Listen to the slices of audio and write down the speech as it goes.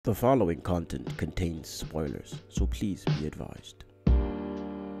The following content contains spoilers, so please be advised.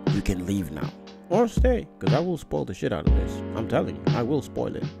 You can leave now, or stay, because I will spoil the shit out of this. I'm telling you, I will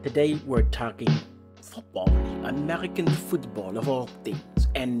spoil it. Today we're talking football, American football of all things,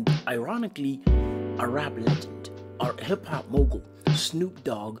 and ironically, a rap legend, our hip-hop mogul, Snoop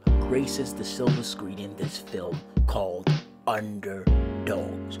Dogg, graces the silver screen in this film called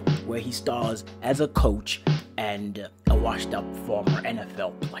Underdoggs, where he stars as a coach and a washed-up former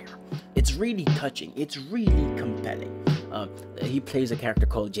NFL player. It's really touching. It's really compelling. He plays a character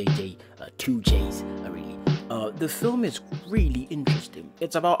called JJ, two J's, really. The film is really interesting.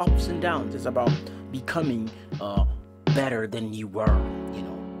 It's about ups and downs. It's about becoming better than you were, you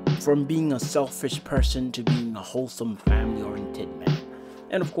know, from being a selfish person to being a wholesome, family-oriented man.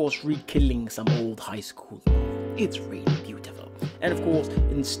 And of course, rekindling some old high school love. It's really beautiful. And of course,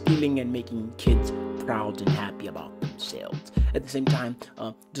 instilling and making kids proud and happy about themselves. At the same time,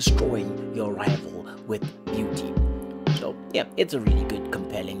 destroying your rival with beauty. So, yeah, it's a really good,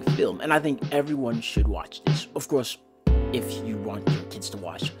 compelling film. And I think everyone should watch this. Of course, if you want your kids to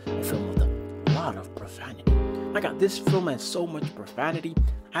watch a film with a lot of profanity. My God, this film has so much profanity.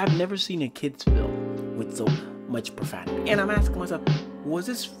 I've never seen a kid's film with so much profanity. And I'm asking myself, was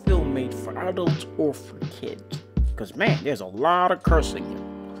this film made for adults or for kids? Because, man, there's a lot of cursing here.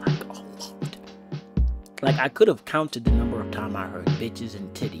 Like, a lot. Like, I could have counted the number of times I heard bitches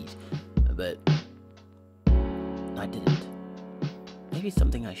and titties, but I didn't. Maybe it's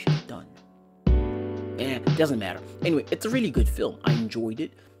something I should have done. It doesn't matter. Anyway, it's a really good film. I enjoyed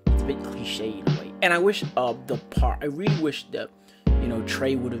it. It's a bit cliche in a way. And I wish I really wish that, you know,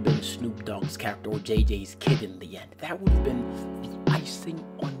 Trey would have been Snoop Dogg's character or JJ's kid in the end. That would have been the icing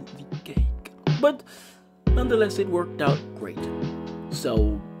on the cake. But nonetheless, it worked out great.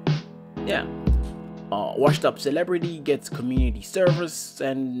 So, yeah. Washed up celebrity gets community service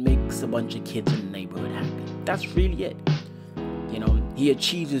and makes a bunch of kids in the neighborhood happy. That's really it. You know, he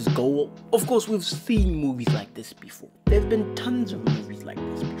achieves his goal. Of course, we've seen movies like this before. There's been tons of movies like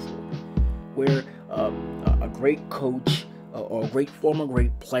this before, where a great coach or a former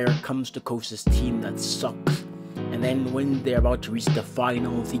great player comes to coach this team that sucks. And then when they're about to reach the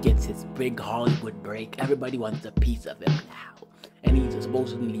finals, he gets his big Hollywood break. Everybody wants a piece of him now. And he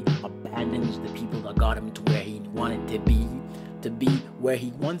supposedly abandons the people that got him to where he wanted to be where he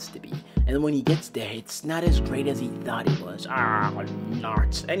wants to be. And when he gets there, it's not as great as he thought it was.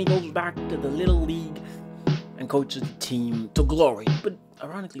 Nuts. And he goes back to the little league and coaches the team to glory. But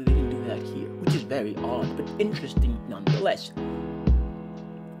ironically, they didn't do that here, which is very odd, but interesting nonetheless.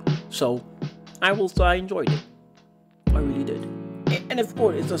 So, I will say I enjoyed it. I really did. And of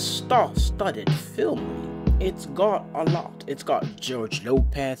course, it's a star-studded film. It's got a lot. It's got George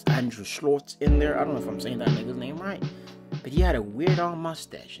Lopez, Andrew Schwartz in there. I don't know if I'm saying that nigga's name right, but he had a weird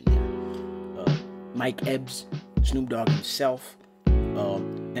mustache in there. Mike Epps, Snoop Dogg himself,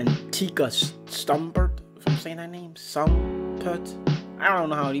 and Tika Stumpert, if I'm saying that name, Stumpert. I don't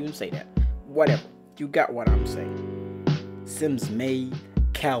know how to even say that. Whatever. You got what I'm saying. Sims May,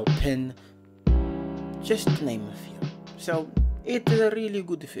 Cal Penn, just to name a few. So, it's a really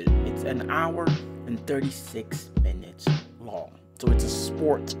good film. It's an hour and 36 minutes long. So it's a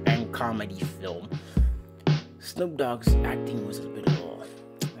sports and comedy film. Snoop Dogg's acting was a bit off.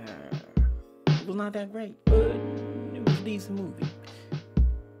 It was not that great, but it was a decent movie.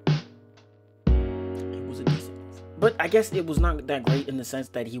 It was a decent movie. But I guess it was not that great in the sense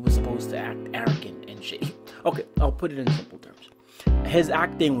that he was supposed to act arrogant and shit. Okay, I'll put it in simple terms. His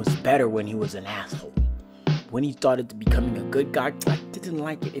acting was better when he was an asshole. When he started to becoming a good guy, I didn't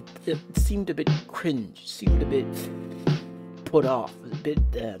like it. It seemed a bit cringe, seemed a bit put off, a bit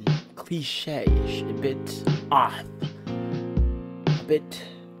cliche-ish, a bit off, a bit.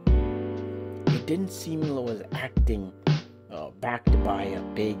 It didn't seem like it was acting backed by a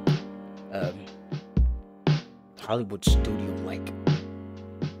big Hollywood studio like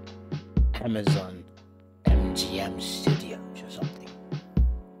Amazon MGM Studios or something.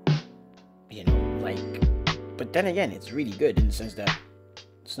 You know, like. But then again, it's really good in the sense that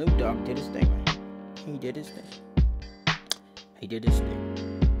Snoop Dogg did his thing, right? He did his thing. He did his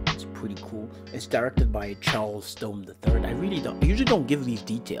thing. It's pretty cool. It's directed by Charles Stone III. I usually don't give these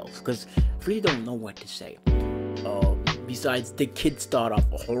details because I really don't know what to say. Besides, the kids start off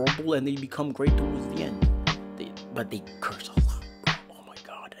horrible and they become great towards the end. But they curse a lot, bro. Oh my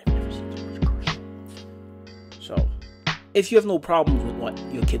God, I've never seen so much cursing. So, if you have no problems with what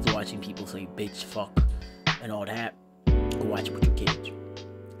your kids are watching people say, bitch, fuck, and all that, go watch it with your kids.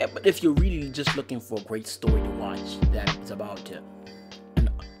 Yeah, but if you're really just looking for a great story to watch that is about and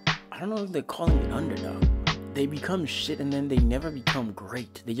I don't know if they're calling it underdog. they become shit and then they never become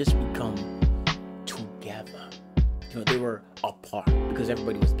great. They just become together. You know, they were apart because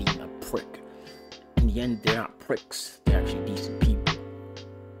everybody was being a prick. In the end, they're not pricks. They're actually decent people.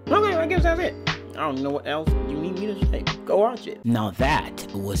 Okay, I guess that's it. I don't know what else you need me to say. Go watch it. Now that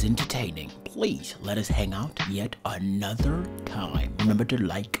was entertaining. Please let us hang out yet another time. Remember to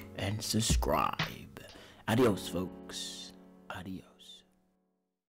like and subscribe. Adios, folks. Adios.